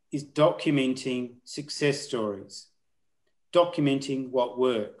 is documenting success stories, documenting what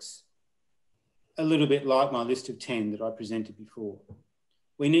works, a little bit like my list of 10 that I presented before.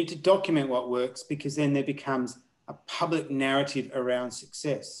 We need to document what works because then there becomes a public narrative around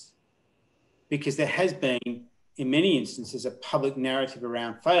success. because there has been, in many instances, a public narrative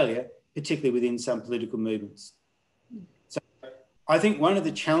around failure, particularly within some political movements. So I think one of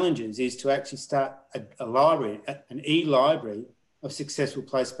the challenges is to actually start a library, an e-library of successful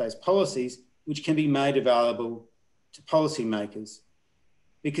place-based policies, which can be made available to policymakers,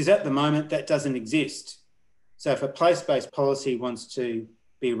 because at the moment that doesn't exist. So if a place-based policy wants to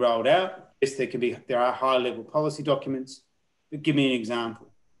be rolled out, yes, there are high-level policy documents, but give me an example.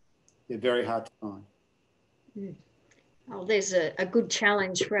 They're very hard to find. Well, there's a good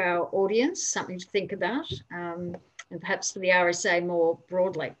challenge for our audience, something to think about, and perhaps for the RSA more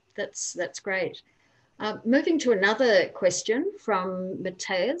broadly. That's great. Moving to another question from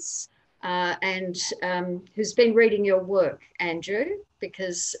Matthias, and who's been reading your work, Andrew,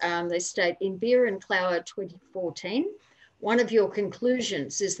 because they state, in Beer and Clower 2014, one of your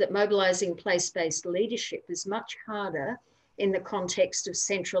conclusions is that mobilising place-based leadership is much harder in the context of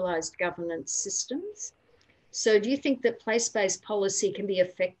centralised governance systems. So do you think that place-based policy can be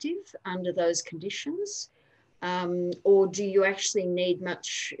effective under those conditions? Or do you actually need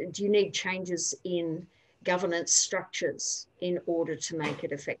changes in governance structures in order to make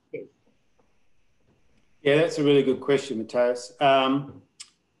it effective? Yeah, that's a really good question, Matthias.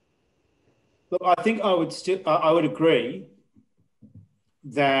 Look, I think I would agree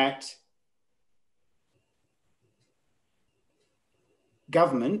that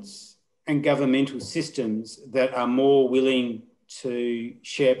governments and governmental systems that are more willing to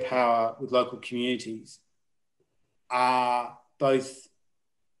share power with local communities are both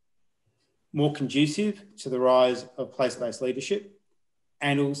more conducive to the rise of place-based leadership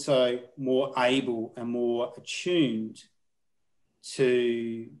and also more able and more attuned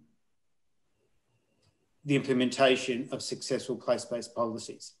to the implementation of successful place-based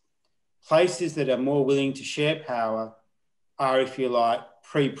policies. Places that are more willing to share power are, if you like,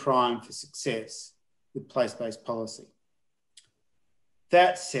 pre-primed for success with place-based policy.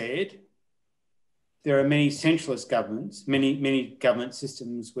 That said, there are many centralist governments, many government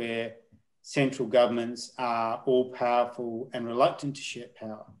systems where central governments are all-powerful and reluctant to share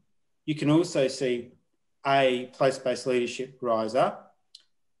power. You can also see A, place-based leadership rise up,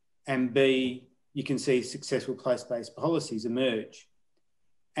 and B, you can see successful place-based policies emerge.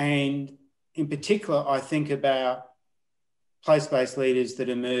 And in particular, I think about place-based leaders that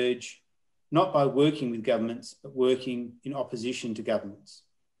emerge not by working with governments, but working in opposition to governments.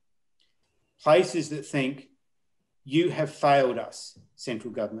 Places that think, you have failed us,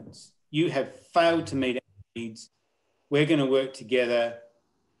 central governments. You have failed to meet our needs. We're going to work together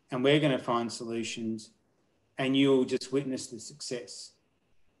and we're going to find solutions, and you'll just witness the success.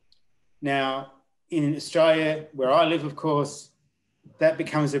 Now, in Australia, where I live, of course, that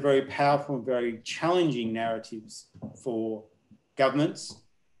becomes a very powerful and very challenging narratives for governments,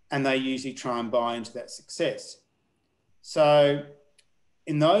 and they usually try and buy into that success. So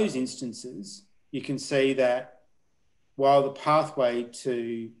in those instances, you can see that while the pathway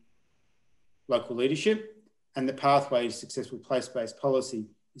to local leadership and the pathway to successful place-based policy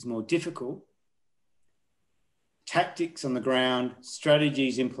is more difficult, tactics on the ground,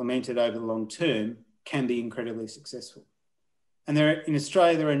 strategies implemented over the long term can be incredibly successful. And in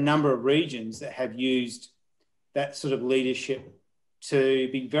Australia, there are a number of regions that have used that sort of leadership to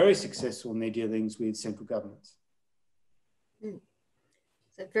be very successful in their dealings with central governments.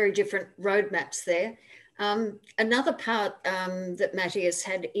 So very different roadmaps there. Another part that Matthias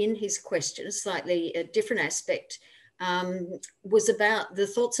had in his question, a slightly different aspect, was about the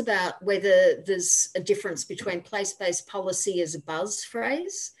thoughts about whether there's a difference between place-based policy as a buzz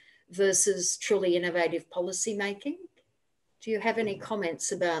phrase versus truly innovative policy making. Do you have any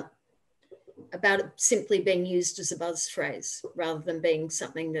comments about it simply being used as a buzz phrase rather than being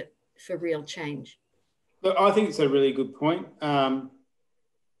something that for real change? Look, I think it's a really good point.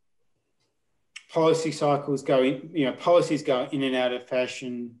 Policy cycles go in, policies go in and out of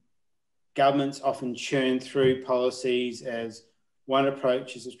fashion. Governments often churn through policies as one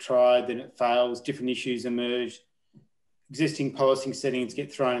approach is tried, then it fails, different issues emerge. Existing policy settings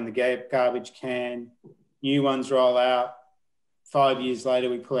get thrown in the garbage can, new ones roll out. 5 years later,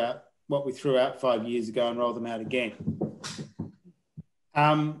 we pull out what we threw out 5 years ago and roll them out again.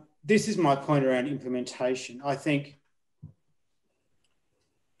 This is my point around implementation. I think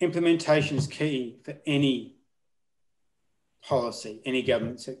implementation is key for any policy, any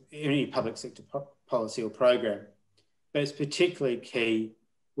government, any public sector policy or program, but it's particularly key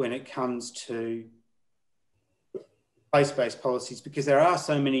when it comes to place-based policies because there are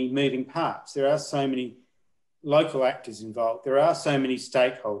so many moving parts. There are so many local actors involved. There are so many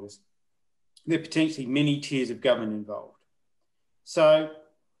stakeholders. There are potentially many tiers of government involved. So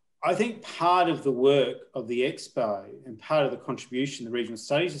I think part of the work of the Expo and part of the contribution the Regional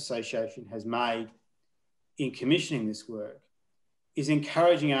Studies Association has made in commissioning this work is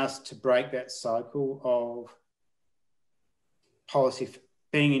encouraging us to break that cycle of policy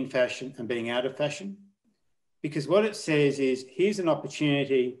being in fashion and being out of fashion. Because what it says is, here's an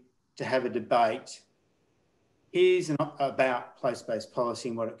opportunity to have a debate. Here's about place-based policy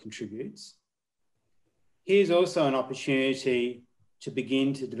and what it contributes. Here's also an opportunity to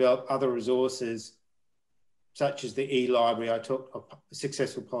begin to develop other resources, such as the e-library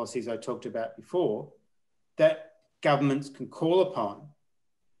successful policies I talked about before, that governments can call upon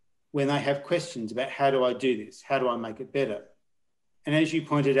when they have questions about how do I do this? How do I make it better? And as you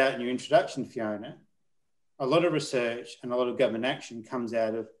pointed out in your introduction, Fiona, a lot of research and a lot of government action comes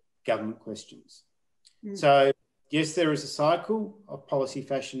out of government questions. So yes, there is a cycle of policy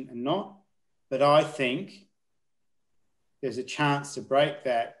fashion and not, but I think there's a chance to break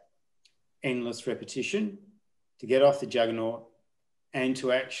that endless repetition, to get off the juggernaut and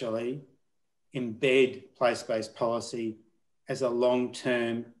to actually embed place-based policy as a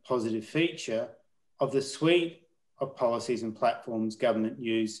long-term positive feature of the suite of policies and platforms government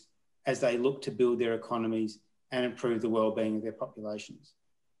use as they look to build their economies and improve the well-being of their populations.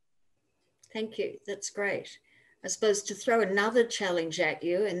 Thank you. That's great. I suppose to throw another challenge at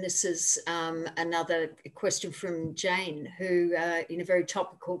you, and this is another question from Jane, who in a very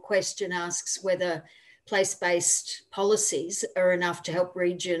topical question asks whether place-based policies are enough to help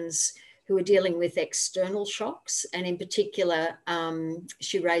regions who are dealing with external shocks, and in particular,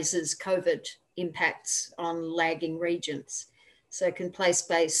 she raises COVID impacts on lagging regions. So can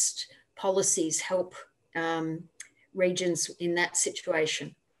place-based policies help regions in that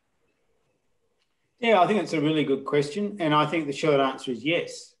situation? Yeah, I think it's a really good question. And I think the short answer is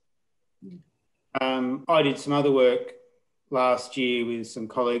yes. I did some other work last year with some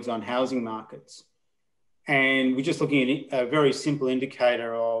colleagues on housing markets. And we're just looking at a very simple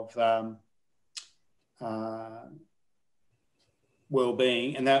indicator of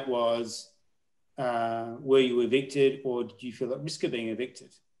well-being. And that was, were you evicted or did you feel at risk of being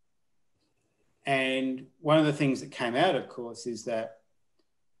evicted? And one of the things that came out, of course, is that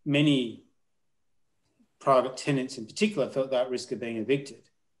many private tenants in particular felt that risk of being evicted.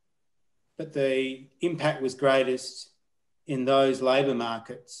 But the impact was greatest in those labour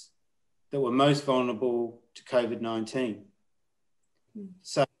markets that were most vulnerable to COVID-19.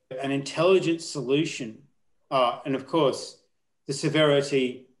 So an intelligent solution, and of course, the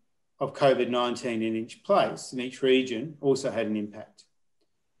severity of COVID-19 in each place, in each region, also had an impact.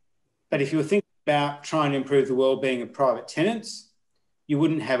 But if you were thinking about trying to improve the well-being of private tenants, you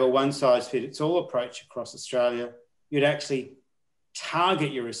wouldn't have a one-size-fits-all approach across Australia. You'd actually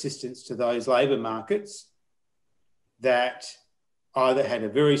target your assistance to those labour markets that either had a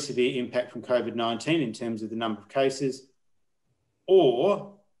very severe impact from COVID-19 in terms of the number of cases,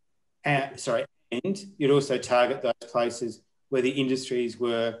 and you'd also target those places where the industries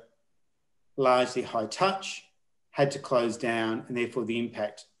were largely high touch, had to close down, and therefore the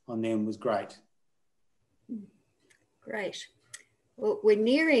impact on them was great. Great. Well, we're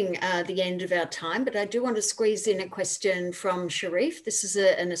nearing the end of our time, but I do want to squeeze in a question from Sharif. This is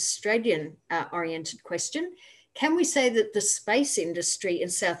an Australian-oriented question. Can we say that the space industry in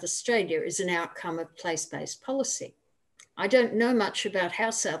South Australia is an outcome of place-based policy? I don't know much about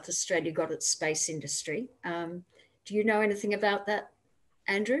how South Australia got its space industry. Do you know anything about that,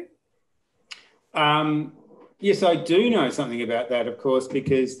 Andrew? Yes, I do know something about that, of course,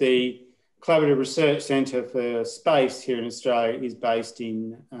 because the Collaborative Research Centre for Space here in Australia is based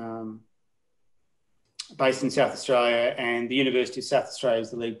in South Australia, and the University of South Australia is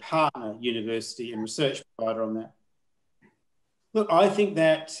the lead partner university and research provider on that. Look, I think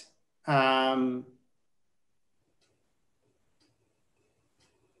that the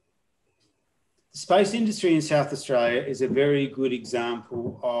space industry in South Australia is a very good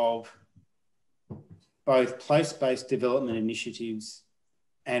example of both place-based development initiatives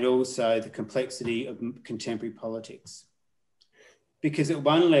and also the complexity of contemporary politics. Because at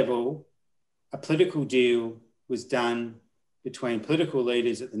one level, a political deal was done between political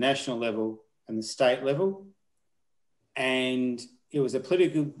leaders at the national level and the state level. And it was a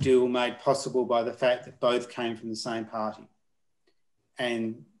political deal made possible by the fact that both came from the same party.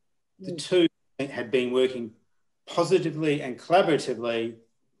 And the two had been working positively and collaboratively,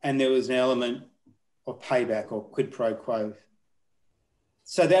 and there was an element of payback or quid pro quo.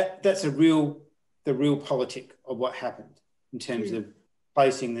 So that's the real politic of what happened in terms of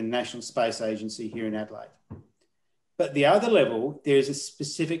placing the National Space Agency here in Adelaide. But the other level, there is a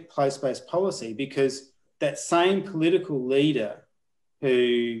specific place-based policy because that same political leader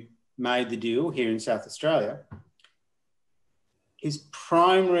who made the deal here in South Australia, his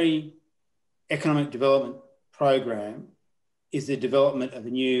primary economic development program is the development of a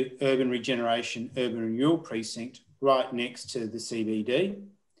new urban regeneration, urban renewal precinct right next to the CBD,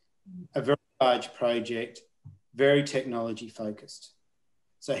 a very large project, very technology focused.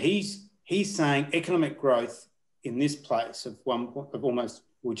 So he's saying economic growth in this place of almost,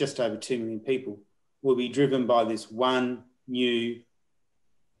 or just over 2 million people will be driven by this one new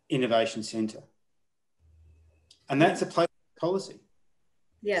innovation centre. And that's a place-based policy.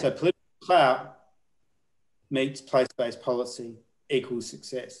 Yeah. So political clout meets place-based policy equals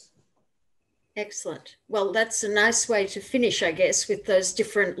success. Excellent. Well, that's a nice way to finish, I guess, with those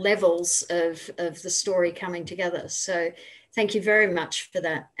different levels of the story coming together. So thank you very much for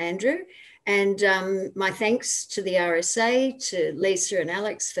that, Andrew. And my thanks to the RSA, to Lisa and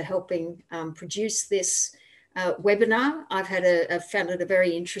Alex for helping produce this webinar. I've found it a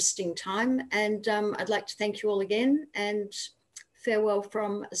very interesting time, and I'd like to thank you all again, and farewell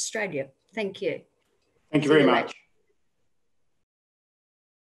from Australia. Thank you. Thank you very much.